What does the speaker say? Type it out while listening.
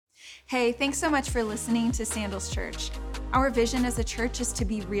Hey, thanks so much for listening to Sandals Church. Our vision as a church is to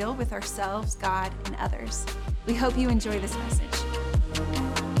be real with ourselves, God, and others. We hope you enjoy this message.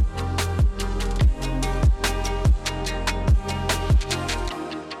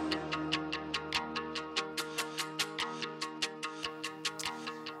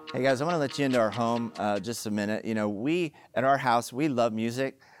 Hey guys, I want to let you into our home just a minute. You know, at our house, we love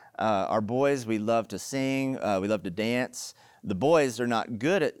music. Our boys, we love to sing. We love to dance. The boys are not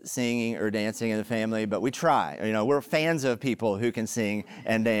good at singing or dancing in the family, but we try. You know, we're fans of people who can sing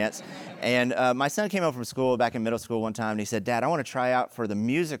and dance. And my son came home from school back in middle school one time, and he said, "Dad, I want to try out for the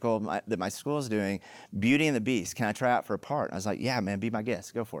musical that my school is doing, Beauty and the Beast. Can I try out for a part?" And I was like, "Yeah, man, be my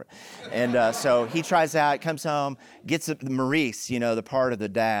guest. Go for it." And so he tries out, comes home, gets Maurice, you know, the part of the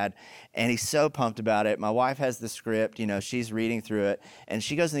dad, and he's so pumped about it. My wife has the script, you know, she's reading through it, and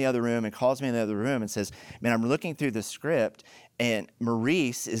she goes in the other room and calls me in the other room and says, "Man, I'm looking through the script, and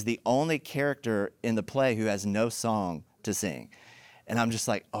Maurice is the only character in the play who has no song to sing." And I'm just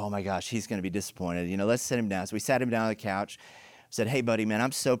like, oh my gosh, he's going to be disappointed. You know, let's sit him down. So we sat him down on the couch, said, "Hey buddy, man,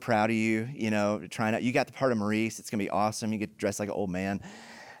 I'm so proud of you. You know, trying out, you got the part of Maurice. It's going to be awesome. You get dressed like an old man."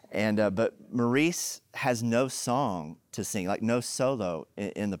 And but Maurice has no song to sing, like no solo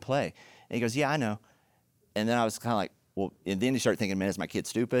in the play. And he goes, "Yeah, I know." And then I was kind of like, well, and then you start thinking, man, is my kid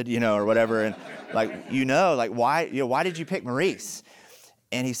stupid, you know, or whatever. And why did you pick Maurice?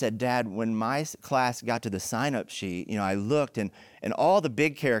 And he said, "Dad, when my class got to the sign-up sheet, you know, I looked and all the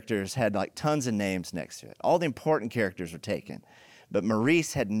big characters had like tons of names next to it. All the important characters were taken. But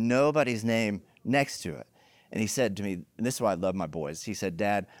Maurice had nobody's name next to it." And he said to me, and this is why I love my boys, he said,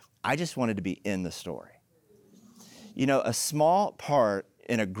 "Dad, I just wanted to be in the story." You know, a small part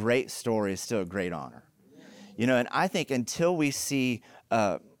in a great story is still a great honor. You know, and I think until we see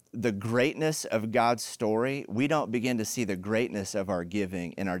the greatness of God's story, we don't begin to see the greatness of our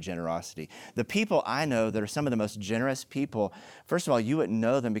giving and our generosity. The people I know that are some of the most generous people, first of all, you wouldn't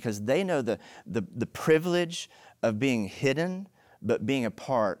know them because they know the privilege of being hidden, but being a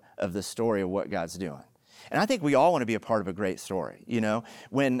part of the story of what God's doing. And I think we all want to be a part of a great story, you know.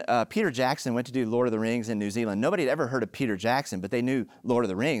 When Peter Jackson went to do Lord of the Rings in New Zealand, nobody had ever heard of Peter Jackson, but they knew Lord of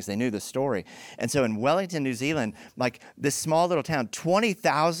the Rings. They knew the story. And so in Wellington, New Zealand, like this small little town,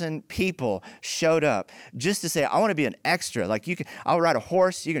 20,000 people showed up just to say, "I want to be an extra. Like I'll ride a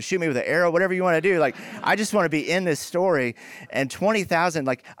horse. You can shoot me with an arrow, whatever you want to do. Like, I just want to be in this story." And 20,000,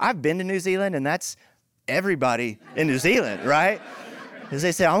 like I've been to New Zealand, and that's everybody in New Zealand, right? Because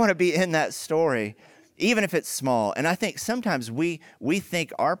they say, "I want to be in that story." Even if it's small. And I think sometimes we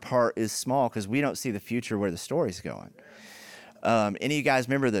think our part is small because we don't see the future where the story's going. Any of you guys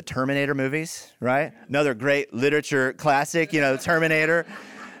remember the Terminator movies, right? Another great literature classic, you know, Terminator.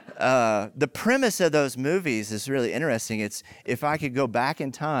 The premise of those movies is really interesting. It's if I could go back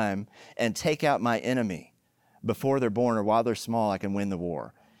in time and take out my enemy before they're born or while they're small, I can win the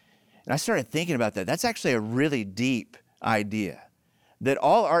war. And I started thinking about that. That's actually a really deep idea. That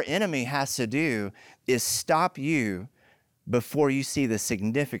all our enemy has to do is stop you before you see the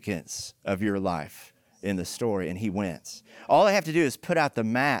significance of your life in the story, and he wins. All I have to do is put out the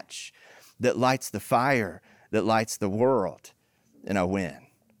match that lights the fire, that lights the world, and I win.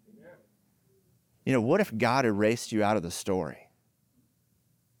 You know, what if God erased you out of the story?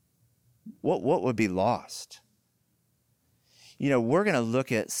 What would be lost? You know, we're going to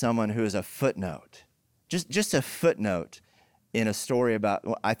look at someone who is a footnote, just a footnote in a story about,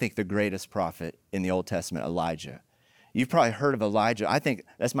 well, I think, the greatest prophet in the Old Testament, Elijah. You've probably heard of Elijah. I think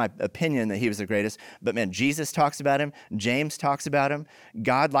that's my opinion that he was the greatest. But man, Jesus talks about him. James talks about him.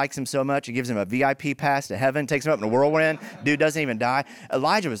 God likes him so much, he gives him a VIP pass to heaven, takes him up in a whirlwind. Dude doesn't even die.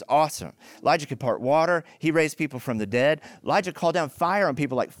 Elijah was awesome. Elijah could part water. He raised people from the dead. Elijah called down fire on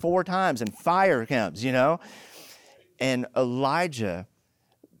people like 4 times, and fire comes, you know. And Elijah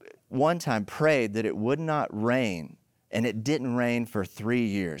one time prayed that it would not rain, and it didn't rain for 3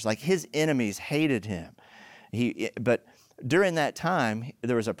 years. Like his enemies hated him. But during that time,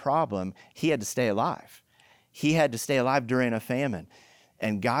 there was a problem. He had to stay alive. He had to stay alive during a famine.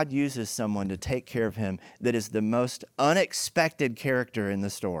 And God uses someone to take care of him that is the most unexpected character in the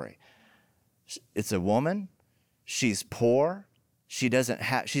story. It's a woman. She's poor.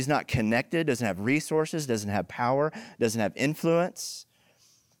 She's not connected, doesn't have resources, doesn't have power, doesn't have influence.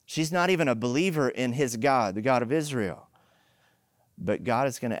 She's not even a believer in his God, the God of Israel. But God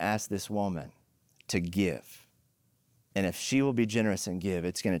is going to ask this woman to give. And if she will be generous and give,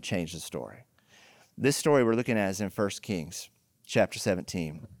 it's going to change the story. This story we're looking at is in 1 Kings chapter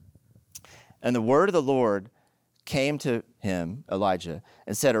 17. And the word of the Lord came to him, Elijah,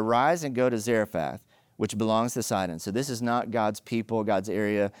 and said, "Arise and go to Zarephath, which belongs to Sidon. So this is not God's people, God's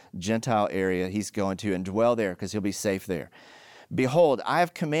area, Gentile area he's going to, and dwell there because he'll be safe there. Behold, I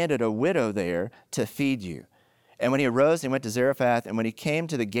have commanded a widow there to feed you. And when he arose and went to Zarephath, and when he came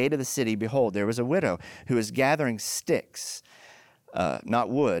to the gate of the city, behold, there was a widow who was gathering sticks,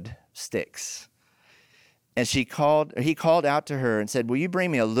 not wood, sticks. And he called out to her and said, will you bring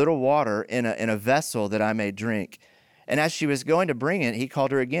me a little water in a vessel that I may drink? And as she was going to bring it, he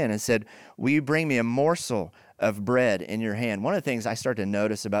called her again and said, will you bring me a morsel of bread in your hand? One of the things I start to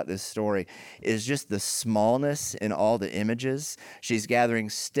notice about this story is just the smallness in all the images. She's gathering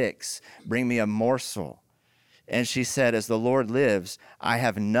sticks. Bring me a morsel. And she said, as the Lord lives, I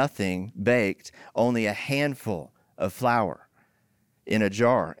have nothing baked, only a handful of flour in a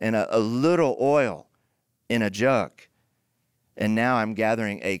jar and a little oil in a jug. And now I'm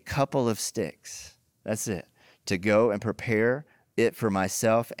gathering a couple of sticks. That's it. To go and prepare it for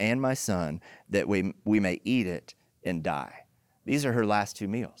myself and my son, that we may eat it and die. These are her last two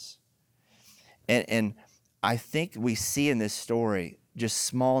meals. And I think we see in this story, just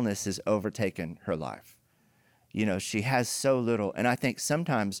smallness has overtaken her life. You know, she has so little. And I think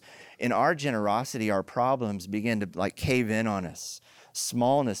sometimes in our generosity, our problems begin to like cave in on us.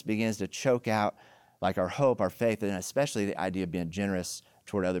 Smallness begins to choke out like our hope, our faith, and especially the idea of being generous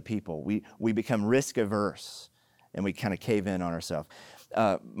toward other people. We become risk averse and we kind of cave in on ourselves.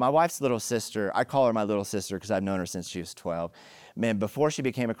 My wife's little sister, I call her my little sister because I've known her since she was 12. Man, before she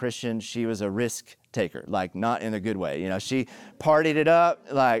became a Christian, she was a risk taker, like not in a good way. You know, she partied it up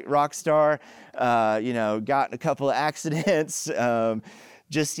like rock star, got in a couple of accidents,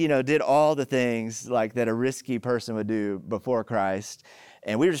 just, did all the things like that a risky person would do before Christ.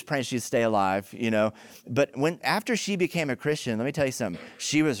 And we were just praying she'd stay alive, But after she became a Christian, let me tell you something,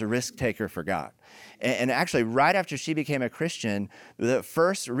 she was a risk taker for God. And actually, right after she became a Christian, the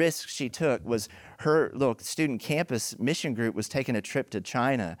first risk she took was her little student campus mission group was taking a trip to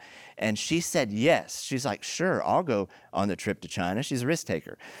China. And she said yes. She's like, sure, I'll go on the trip to China. She's a risk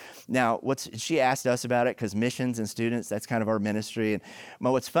taker. Now, she asked us about it because missions and students, that's kind of our ministry. And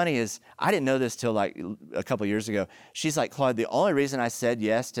what's funny is I didn't know this till like a couple years ago. She's like, Claude, the only reason I said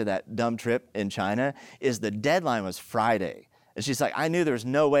yes to that dumb trip in China is the deadline was Friday. And she's like, I knew there was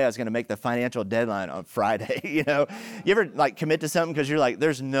no way I was going to make the financial deadline on Friday. You ever like commit to something because you're like,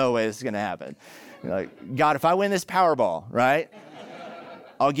 there's no way this is going to happen. You're like, God, if I win this Powerball, right,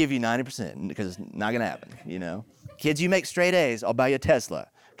 I'll give you 90% because it's not going to happen. Kids, you make straight A's, I'll buy you a Tesla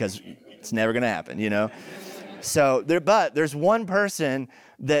because it's never going to happen. So but there's one person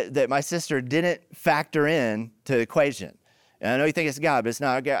that my sister didn't factor in to the equation. And I know you think it's God, but it's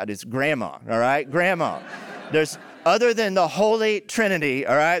not God. It's grandma, all right? Grandma. Other than the Holy Trinity,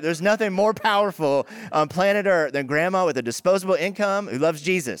 all right, there's nothing more powerful on planet Earth than grandma with a disposable income who loves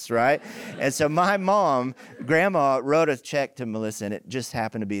Jesus, right? And so my mom, grandma, wrote a check to Melissa, and it just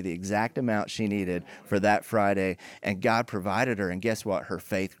happened to be the exact amount she needed for that Friday. And God provided her, and guess what? Her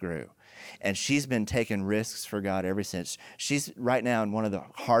faith grew. And she's been taking risks for God ever since. She's right now in one of the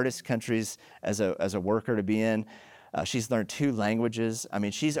hardest countries as a worker to be in. She's learned 2 languages. I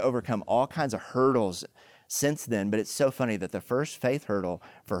mean, she's overcome all kinds of hurdles since then, but it's so funny that the first faith hurdle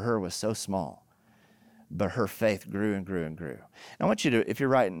for her was so small, but her faith grew and grew and grew. And I want you to, if you're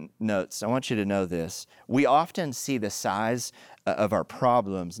writing notes, I want you to know this. We often see the size of our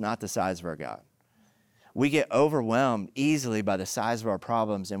problems, not the size of our God. We get overwhelmed easily by the size of our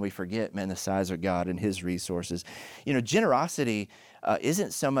problems, and we forget, the size of God and his resources. Generosity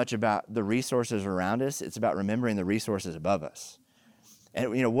isn't so much about the resources around us, it's about remembering the resources above us.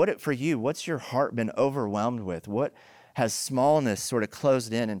 And for you, what's your heart been overwhelmed with? What has smallness sort of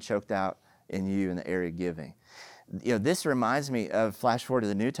closed in and choked out in you in the area of giving? This reminds me of flash forward to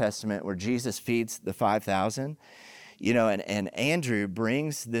the New Testament where Jesus feeds the 5,000, and Andrew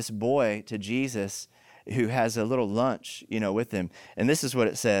brings this boy to Jesus who has a little lunch, with him. And this is what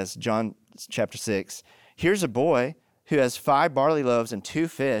it says, John chapter 6. Here's a boy who has 5 barley loaves and 2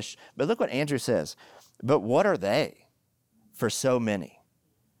 fish. But look what Andrew says. But what are they for so many?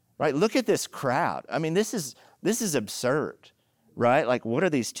 Right? Look at this crowd. I mean, this is absurd, right? Like, what are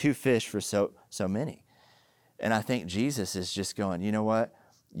these 2 fish for so many? And I think Jesus is just going, you know what?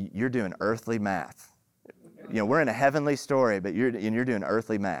 You're doing earthly math. We're in a heavenly story, but you're doing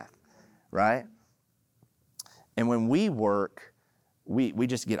earthly math, right? And when we work, we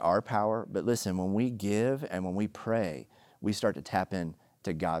just get our power. But listen, when we give and when we pray, we start to tap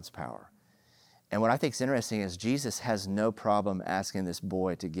into God's power. And what I think is interesting is Jesus has no problem asking this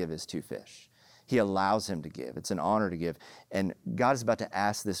boy to give his 2 fish. He allows him to give. It's an honor to give. And God is about to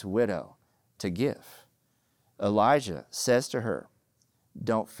ask this widow to give. Elijah says to her,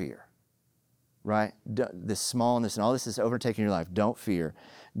 don't fear. right? This smallness and all this is overtaking your life. Don't fear.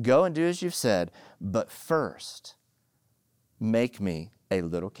 Go and do as you've said, but first, make me a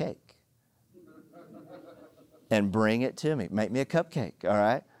little cake and bring it to me. Make me a cupcake, all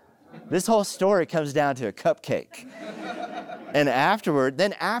right? This whole story comes down to a cupcake. And afterward,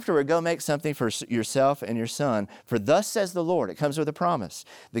 go make something for yourself and your son. For thus says the Lord, it comes with a promise,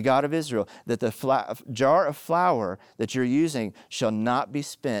 the God of Israel, that the jar of flour that you're using shall not be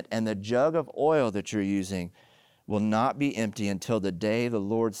spent, and the jug of oil that you're using will not be empty until the day the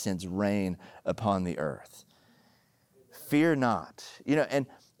Lord sends rain upon the earth. Fear not. And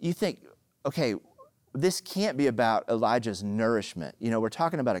you think, okay, this can't be about Elijah's nourishment. We're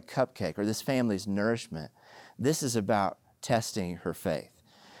talking about a cupcake or this family's nourishment. This is about testing her faith.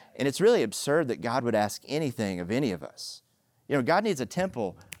 And it's really absurd that God would ask anything of any of us. God needs a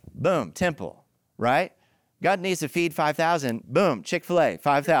temple, boom, temple, right? God needs to feed 5,000, boom, Chick-fil-A,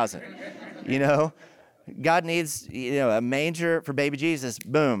 5,000. God needs, a manger for baby Jesus,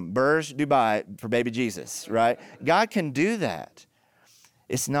 boom, Burj Dubai for baby Jesus, right? God can do that.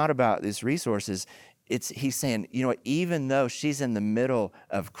 It's not about these resources. He's saying, even though she's in the middle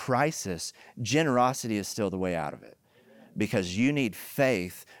of crisis, generosity is still the way out of it. Because you need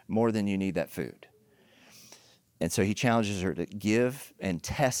faith more than you need that food. And so he challenges her to give and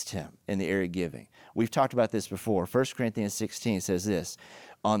test him in the area of giving. We've talked about this before. 1 Corinthians 16 says this,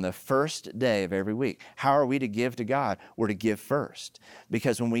 on the first day of every week. How are we to give to God? We're to give first.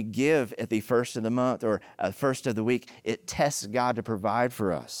 Because when we give at the first of the month or first of the week, it tests God to provide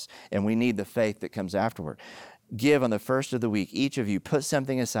for us. And we need the faith that comes afterward. Give on the first of the week. Each of you put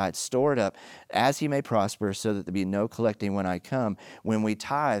something aside, store it up as he may prosper, so that there be no collecting when I come. When we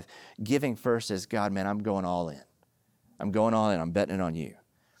tithe, giving first says, God, man, I'm going all in. I'm going all in. I'm betting it on you.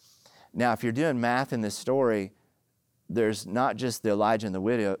 Now, if you're doing math in this story, there's not just the Elijah and the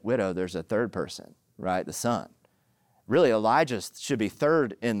widow, there's a third person, right? The son. Really, Elijah should be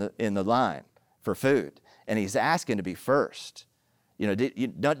third in the line for food, and he's asking to be first.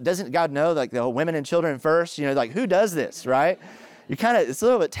 Doesn't God know, like, the women and children first? Who does this, right? It's a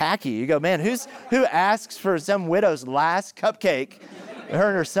little bit tacky. You go, man, who asks for some widow's last cupcake, her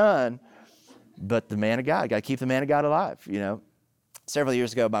and her son? But the man of God, got to keep the man of God alive, Several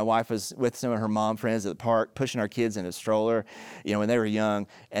years ago, my wife was with some of her mom friends at the park, pushing our kids in a stroller, when they were young.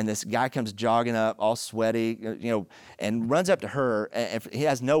 And this guy comes jogging up, all sweaty, and runs up to her. And he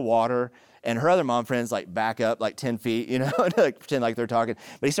has no water. And her other mom friends back up 10 feet, pretend like they're talking.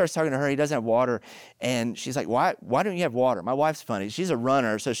 But he starts talking to her. He doesn't have water. And she's like, why don't you have water? My wife's funny. She's a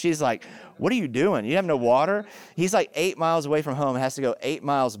runner. So she's like, what are you doing? You have no water? He's 8 miles away from home, has to go 8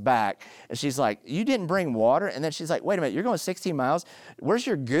 miles back. And she's like, you didn't bring water? And then she's like, wait a minute, you're going 16 miles? Where's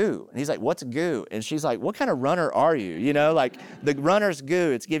your goo? And he's like, what's goo? And she's like, what kind of runner are you? The runner's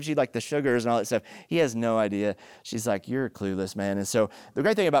goo, it gives you the sugars and all that stuff. He has no idea. She's like, you're clueless, man. And so the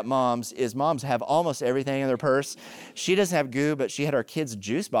great thing about moms is moms have almost everything in their purse. She doesn't have goo, but she had our kids'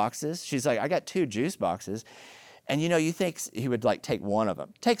 juice boxes. She's like, I got 2 juice boxes. And you think he would take one of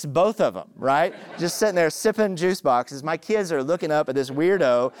them. Takes both of them, right? Just sitting there sipping juice boxes. My kids are looking up at this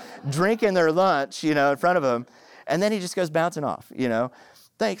weirdo drinking their lunch, in front of him. And then he just goes bouncing off,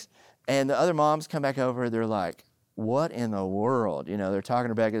 thanks. And the other moms come back over. They're like, what in the world? They're talking to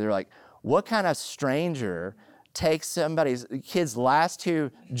Rebecca. They're like, what kind of stranger takes somebody's kid's last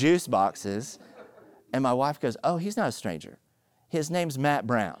 2 juice boxes? And my wife goes, oh, he's not a stranger. His name's Matt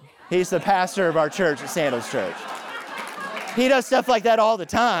Brown. He's the pastor of our church at Sandals Church. He does stuff like that all the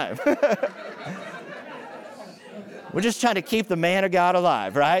time. We're just trying to keep the man of God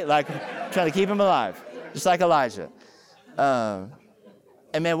alive, right? Trying to keep him alive, just like Elijah. And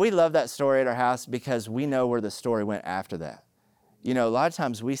man, we love that story at our house because we know where the story went after that. A lot of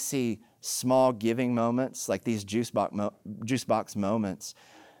times we see small giving moments, like these juice box moments,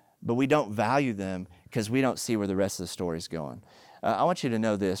 but we don't value them because we don't see where the rest of the story is going. I want you to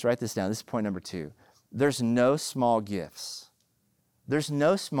know this. Write this down. This is point number 2. There's no small gifts. There's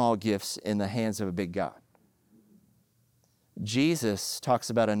no small gifts in the hands of a big God. Jesus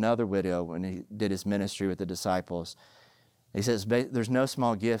talks about another widow when he did his ministry with the disciples. He says, there's no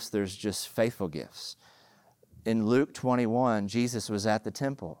small gifts, there's just faithful gifts. In Luke 21, Jesus was at the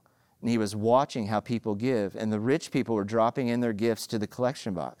temple, and he was watching how people give, and the rich people were dropping in their gifts to the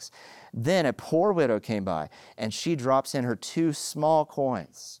collection box. Then a poor widow came by, and she drops in her 2 small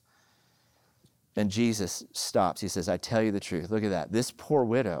coins. And Jesus stops. He says, I tell you the truth. Look at that. This poor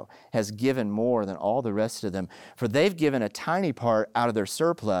widow has given more than all the rest of them, for they've given a tiny part out of their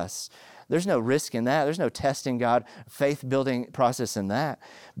surplus. There's no risk in that. There's no testing God, faith-building process in that.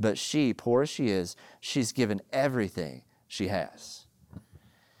 But she, poor as she is, she's given everything she has.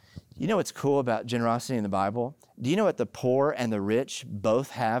 You know what's cool about generosity in the Bible? Do you know what the poor and the rich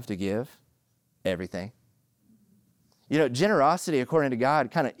both have to give? Everything. You know, generosity, according to God,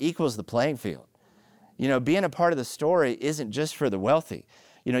 kind of equals the playing field. You know, being a part of the story isn't just for the wealthy.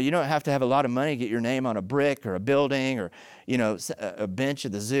 You know, you don't have to have a lot of money to get your name on a brick or a building or, you know, a bench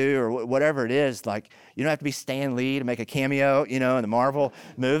at the zoo or whatever it is. Like, you don't have to be Stan Lee to make a cameo, you know, in the Marvel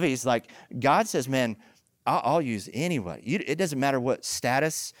movies. Like, God says, man, I'll use anybody. It doesn't matter what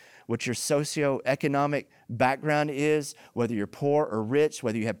status, what your socioeconomic background is, whether you're poor or rich,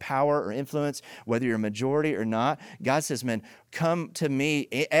 whether you have power or influence, whether you're a majority or not. God says, man, come to me,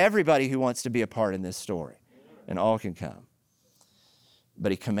 everybody who wants to be a part in this story, and all can come.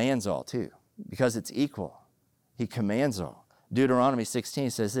 But he commands all too, because it's equal. He commands all. Deuteronomy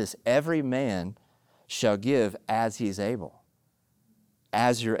 16 says this, every man shall give as he's able,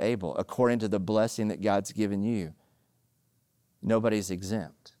 as you're able, according to the blessing that God's given you. Nobody's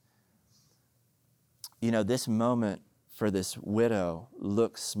exempt. You know, this moment for this widow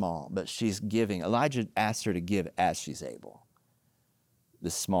looks small, but she's giving. Elijah asked her to give as she's able.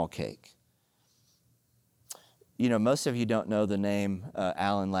 This small cake. You know, most of you don't know the name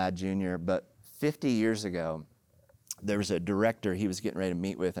Alan Ladd Jr., but 50 years ago, there was a director he was getting ready to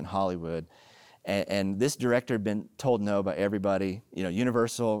meet with in Hollywood, and this director had been told no by everybody. You know,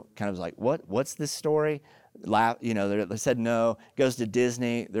 Universal kind of was like, what's this story? You know, they said no. Goes to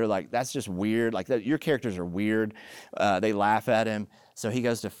Disney. They're like, that's just weird. Like, your characters are weird. They laugh at him. So he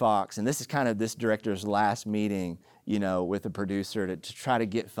goes to Fox, and this is kind of this director's last meeting, you know, with the producer to try to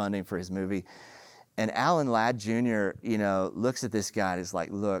get funding for his movie. And Alan Ladd Jr., you know, looks at this guy and is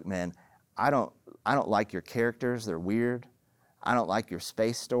like, look, man, I don't like your characters. They're weird. I don't like your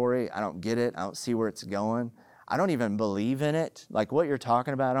space story. I don't get it. I don't see where it's going. I don't even believe in it. Like what you're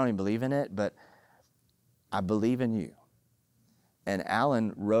talking about, I don't even believe in it, but I believe in you. And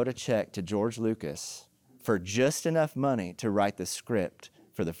Alan wrote a check to George Lucas for just enough money to write the script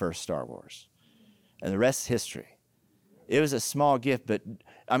for the first Star Wars. And the rest is history. It was a small gift, but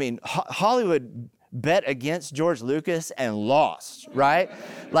I mean, Hollywood bet against George Lucas and lost, right?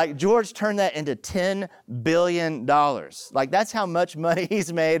 Like George turned that into $10 billion. Like that's how much money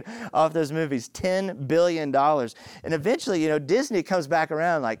he's made off those movies, $10 billion. And eventually, you know, Disney comes back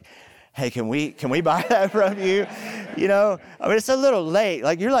around like, hey, can we buy that from you? You know, I mean, it's a little late.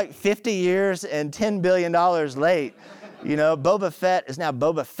 Like you're like 50 years and $10 billion late. You know, Boba Fett is now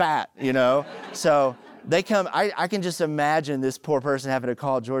Boba Fat, you know? So they come, I can just imagine this poor person having to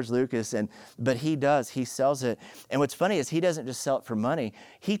call George Lucas, but he does, he sells it. And what's funny is he doesn't just sell it for money.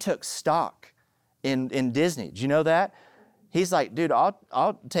 He took stock in Disney. Did you know that? He's like, dude,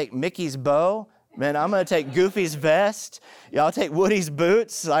 I'll take Mickey's bow. Man, I'm going to take Goofy's vest. Yeah, I'll take Woody's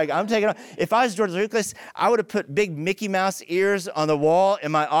boots. Like, I'm taking, if I was George Lucas, I would have put big Mickey Mouse ears on the wall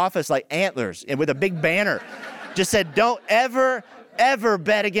in my office like antlers and with a big banner. Just said, don't ever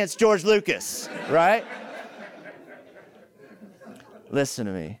bet against George Lucas, right? Listen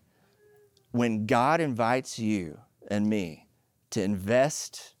to me. When God invites you and me to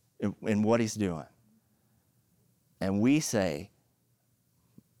invest in what he's doing, and we say,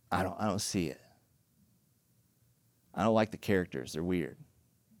 I don't see it. I don't like the characters. They're weird.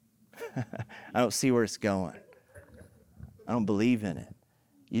 I don't see where it's going. I don't believe in it.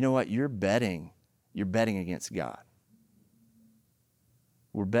 You know what? You're betting against God.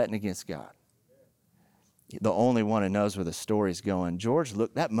 We're betting against God. The only one who knows where the story's going. George,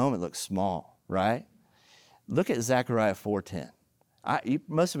 look, that moment looks small, right? Look at Zechariah 4:10.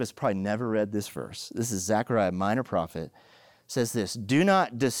 Most of us probably never read this verse. This is Zechariah, minor prophet. It says this, do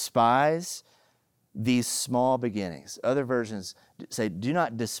not despise these small beginnings. Other versions say, do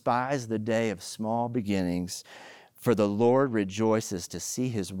not despise the day of small beginnings, for the Lord rejoices to see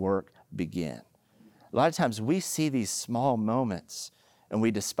his work begin. A lot of times we see these small moments and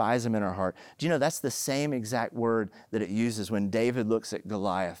we despise them in our heart. Do you know that's the same exact word that it uses when David looks at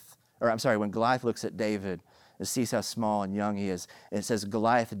Goliath, when Goliath looks at David and sees how small and young he is. And it says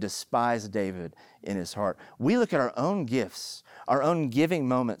Goliath despised David in his heart. We look at our own gifts, our own giving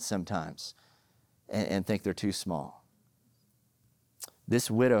moments sometimes, and think they're too small.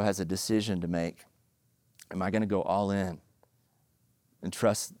 This widow has a decision to make. Am I going to go all in and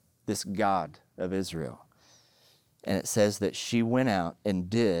trust this God of Israel? And it says that she went out and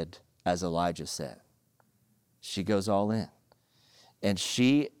did as Elijah said. She goes all in. And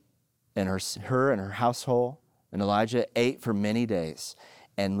she and her household and Elijah ate for many days.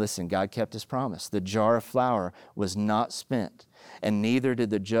 And listen, God kept his promise. The jar of flour was not spent, and neither did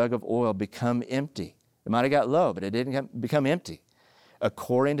the jug of oil become empty. It might have got low, but it didn't become empty,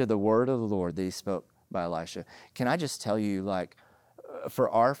 according to the word of the Lord that he spoke by Elisha. Can I just tell you, like, for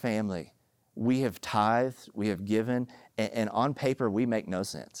our family, we have tithed, we have given, and on paper, we make no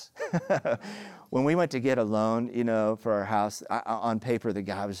sense. When we went to get a loan, for our house, on paper, the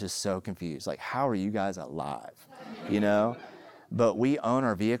guy was just so confused. Like, how are you guys alive? But we own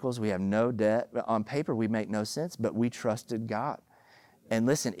our vehicles. We have no debt. On paper, we make no sense, but we trusted God. And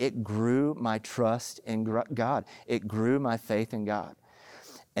listen, it grew my trust in God. It grew my faith in God.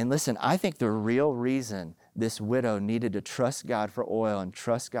 And listen, I think the real reason this widow needed to trust God for oil and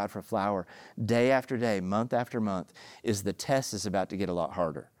trust God for flour day after day, month after month, is the test is about to get a lot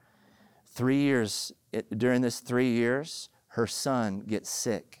harder. During this 3 years, her son gets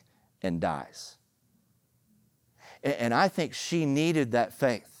sick and dies. And I think she needed that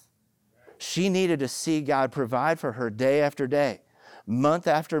faith. She needed to see God provide for her day after day, month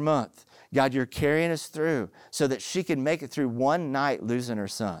after month. God, you're carrying us through so that she could make it through one night losing her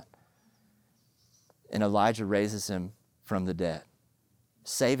son. And Elijah raises him from the dead.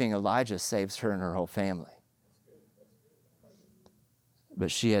 Saving Elijah saves her and her whole family.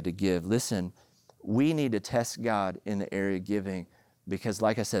 But she had to give. Listen, we need to test God in the area of giving because,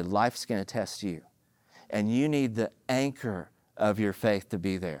 like I said, life's going to test you. And you need the anchor of your faith to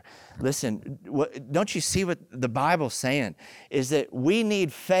be there. Listen, don't you see what the Bible's saying? Is that we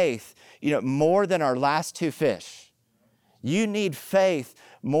need faith, more than our last 2 fish. You need faith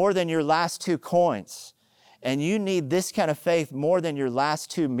more than your last 2 coins. And you need this kind of faith more than your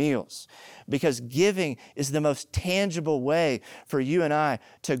last 2 meals. Because giving is the most tangible way for you and I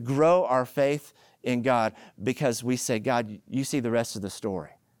to grow our faith in God, because we say, God, you see the rest of the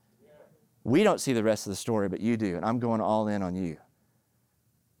story. We don't see the rest of the story, but you do, and I'm going all in on you.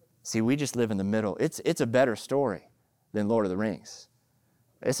 See, we just live in the middle. It's a better story than Lord of the Rings.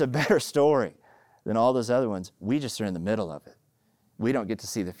 It's a better story than all those other ones. We just are in the middle of it. We don't get to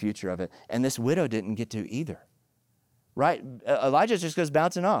see the future of it. And this widow didn't get to either, right? Elijah just goes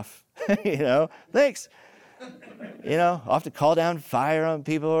bouncing off, thanks. I'll have to call down fire on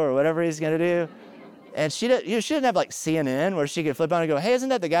people or whatever he's going to do. And she didn't have like CNN where she could flip on and go, hey, isn't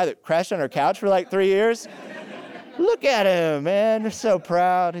that the guy that crashed on her couch for like 3 years? Look at him, man. They're so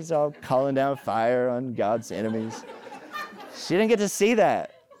proud. He's all calling down fire on God's enemies. She didn't get to see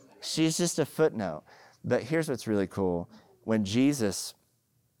that. She's just a footnote. But here's what's really cool. When Jesus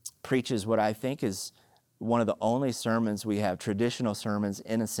preaches what I think is one of the only sermons we have, traditional sermons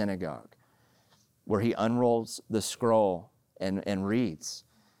in a synagogue, where he unrolls the scroll and reads,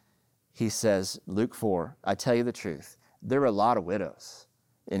 he says, Luke 4, I tell you the truth, there were a lot of widows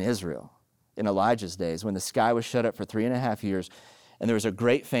in Israel in Elijah's days when the sky was shut up for 3.5 years and there was a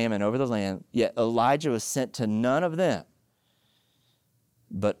great famine over the land, yet Elijah was sent to none of them,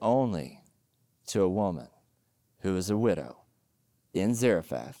 but only to a woman who was a widow in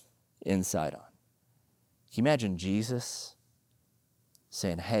Zarephath in Sidon. Can you imagine Jesus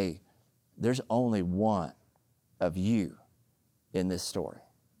saying, hey, there's only one of you in this story.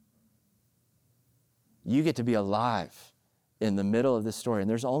 You get to be alive in the middle of this story, and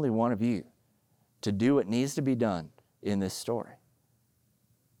there's only one of you to do what needs to be done in this story.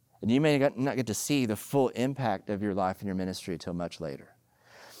 And you may not get to see the full impact of your life and your ministry until much later.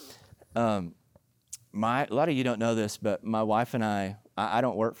 A lot of you don't know this, but my wife and I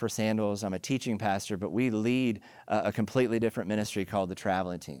don't work for Sandals. I'm a teaching pastor, but we lead a completely different ministry called the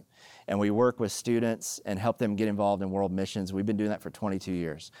Traveling Team. And we work with students and help them get involved in world missions. We've been doing that for 22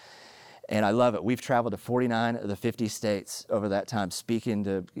 years. And I love it. We've traveled to 49 of the 50 states over that time, speaking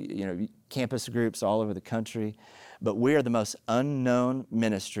to campus groups all over the country. But we are the most unknown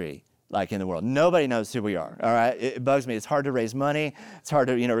ministry in the world. Nobody knows who we are, all right? It bugs me. It's hard to raise money. It's hard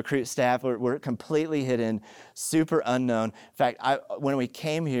to recruit staff. We're completely hidden, super unknown. In fact, when we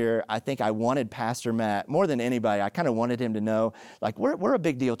came here, I think I wanted Pastor Matt, more than anybody, I kind of wanted him to know, we're a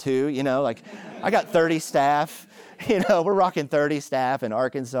big deal too, I got 30 staff. We're rocking 30 staff in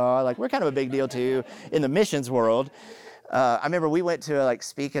Arkansas. We're kind of a big deal too in the missions world. I remember we went to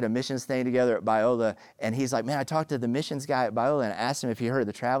speak at a missions thing together at Biola, and he's like, man, I talked to the missions guy at Biola and I asked him if he heard of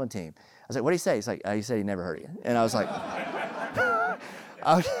the Traveling Team. I was like, what did he say? He's like, he said he never heard of you. And I was like, I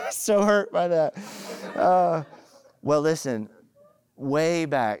was so hurt by that. Well, listen, way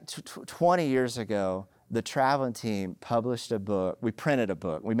back 20 years ago, the Traveling Team published a book. We printed a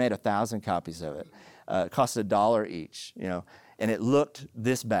book. We made 1,000 copies of it. It cost $1 each, and it looked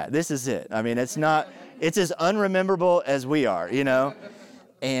this bad. This is it. I mean, it's as unrememberable as we are,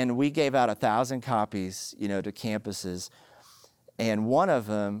 And we gave out 1,000 copies, to campuses. And one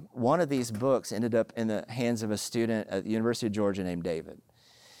of these books ended up in the hands of a student at the University of Georgia named David.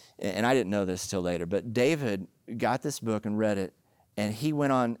 And I didn't know this till later, but David got this book and read it, and he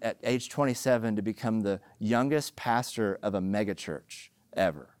went on at age 27 to become the youngest pastor of a megachurch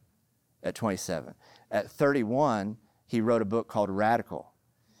ever at 27. At 31, he wrote a book called Radical,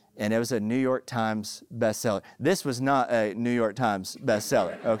 and it was a New York Times bestseller. This was not a New York Times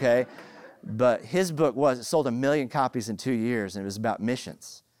bestseller, okay? But his book it sold 1 million copies in 2 years, and it was about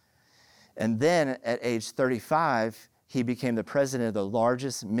missions. And then at age 35, he became the president of the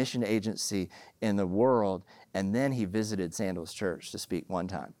largest mission agency in the world, and then he visited Sandals Church to speak one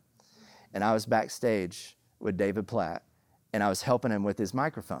time. And I was backstage with David Platt, and I was helping him with his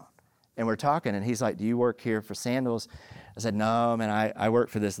microphone. And we're talking, and he's like, do you work here for Sandals? I said, no, man, I work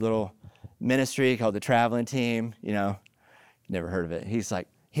for this little ministry called the Traveling Team. You know, never heard of it. He's like,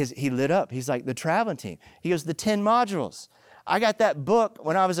 he lit up. He's like, the Traveling Team. He goes, the 10 modules. I got that book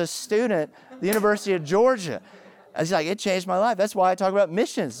when I was a student at the University of Georgia. I was like, it changed my life. That's why I talk about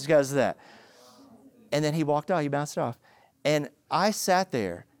missions, because of that. And then he walked off. He bounced off. And I sat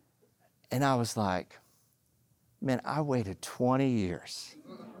there, and I was like, man, I waited 20 years,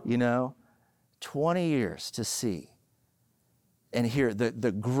 20 years to see and hear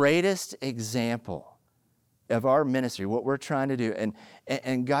the greatest example of our ministry, what we're trying to do.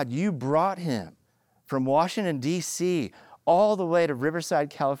 And God, you brought him from Washington, D.C., all the way to Riverside,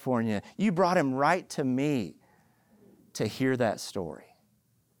 California. You brought him right to me to hear that story.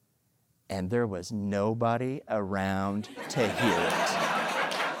 And there was nobody around to hear it.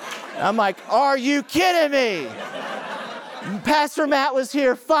 I'm like, are you kidding me? Pastor Matt was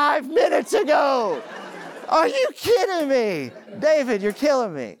here 5 minutes ago. Are you kidding me? David, you're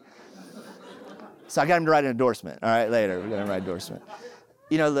killing me. So I got him to write an endorsement. All right, later, we're going to write an endorsement.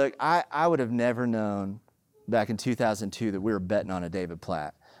 Look, I would have never known back in 2002 that we were betting on a David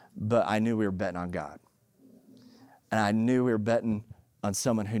Platt, but I knew we were betting on God. And I knew we were betting on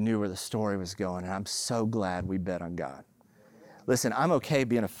someone who knew where the story was going, and I'm so glad we bet on God. Listen, I'm okay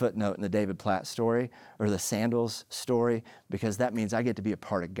being a footnote in the David Platt story or the Sandals story, because that means I get to be a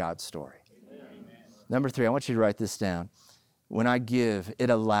part of God's story. Amen. Number 3, I want you to write this down. When I give, it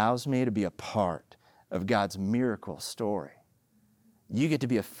allows me to be a part of God's miracle story. You get to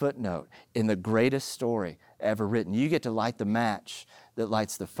be a footnote in the greatest story ever written. You get to light the match that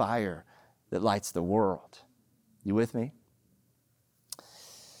lights the fire that lights the world. You with me?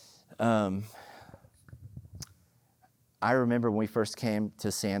 I remember when we first came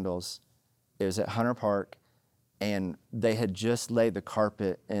to Sandals, it was at Hunter Park, and they had just laid the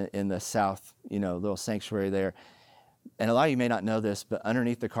carpet in the south, little sanctuary there. And a lot of you may not know this, but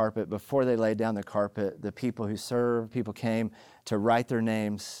underneath the carpet, before they laid down the carpet, the people who served, people came to write their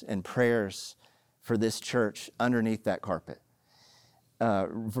names and prayers for this church underneath that carpet.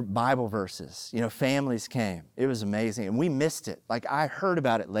 Bible verses, families came. It was amazing. And we missed it. Like, I heard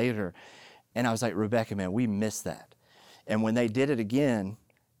about it later, and I was like, Rebecca, man, we missed that. And when they did it again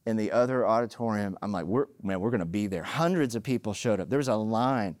in the other auditorium, I'm like, we're going to be there. Hundreds of people showed up. There was a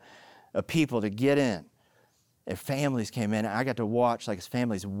line of people to get in. And families came in. And I got to watch, like, his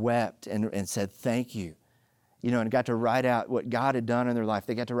families wept and said thank you. And got to write out what God had done in their life.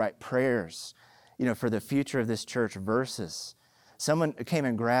 They got to write prayers, for the future of this church, verses. Someone came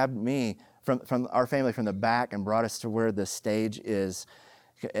and grabbed me from our family from the back and brought us to where the stage is.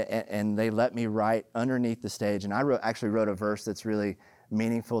 And they let me write underneath the stage. And I actually wrote a verse that's really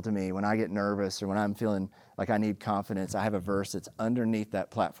meaningful to me when I get nervous or when I'm feeling like I need confidence. I have a verse that's underneath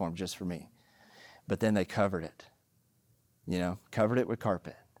that platform just for me. But then they covered it, covered it with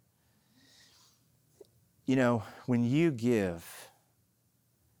carpet. When you give,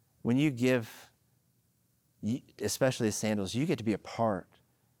 especially as Sandals, you get to be a part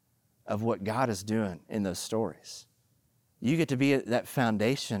of what God is doing in those stories. You get to be at that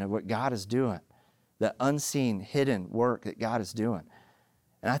foundation of what God is doing, the unseen, hidden work that God is doing.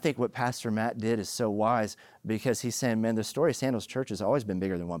 And I think what Pastor Matt did is so wise, because he's saying, man, the story of Sandals Church has always been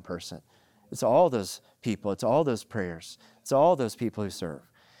bigger than one person. It's all those people. It's all those prayers. It's all those people who serve.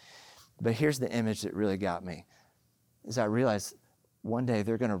 But here's the image that really got me, is I realized one day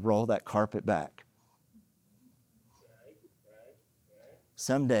they're going to roll that carpet back.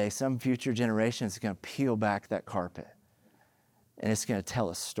 Someday, some future generation is going to peel back that carpet. And it's going to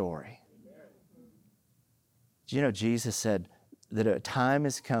tell a story. Do you know Jesus said that a time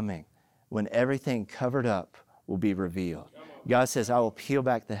is coming when everything covered up will be revealed? God says, I will peel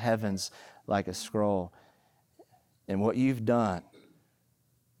back the heavens like a scroll. And what you've done,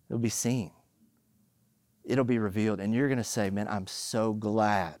 it'll be seen. It'll be revealed. And you're going to say, man, I'm so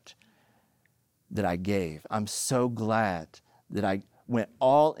glad that I gave. I'm so glad that I went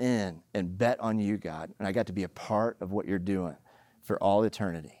all in and bet on you, God. And I got to be a part of what you're doing for all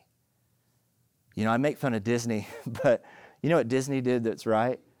eternity. I make fun of Disney, but you know what Disney did that's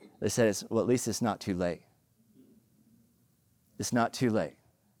right? They said, at least it's not too late. It's not too late.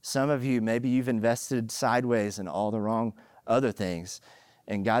 Some of you, maybe you've invested sideways in all the wrong other things,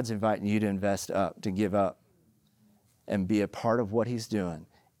 and God's inviting you to invest up, to give up, and be a part of what He's doing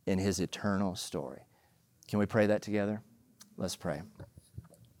in His eternal story. Can we pray that together? Let's pray.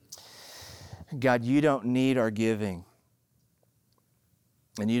 God, you don't need our giving,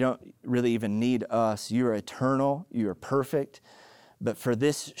 and you don't really even need us. You are eternal, you are perfect, but for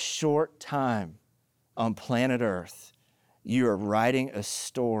this short time on planet Earth, you are writing a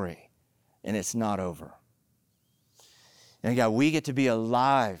story, and it's not over. And God, we get to be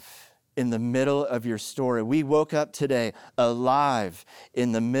alive in the middle of your story. We woke up today alive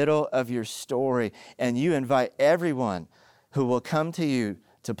in the middle of your story, and you invite everyone who will come to you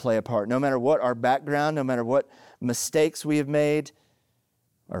to play a part, no matter what our background, no matter what mistakes we have made,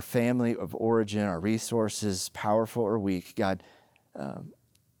 our family of origin, our resources, powerful or weak. God,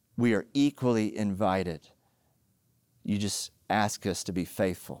 we are equally invited. You just ask us to be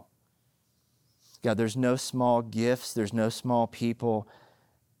faithful. God, there's no small gifts, there's no small people.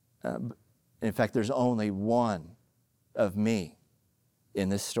 In fact, there's only one of me in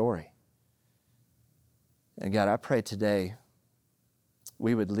this story. And God, I pray today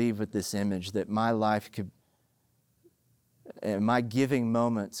we would leave with this image that my life could, and my giving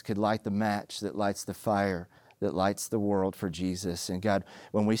moments could light the match that lights the fire, that lights the world for Jesus. And God,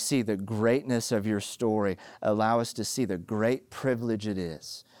 when we see the greatness of your story, allow us to see the great privilege it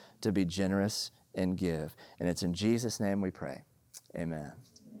is to be generous and give. And it's in Jesus' name we pray. Amen.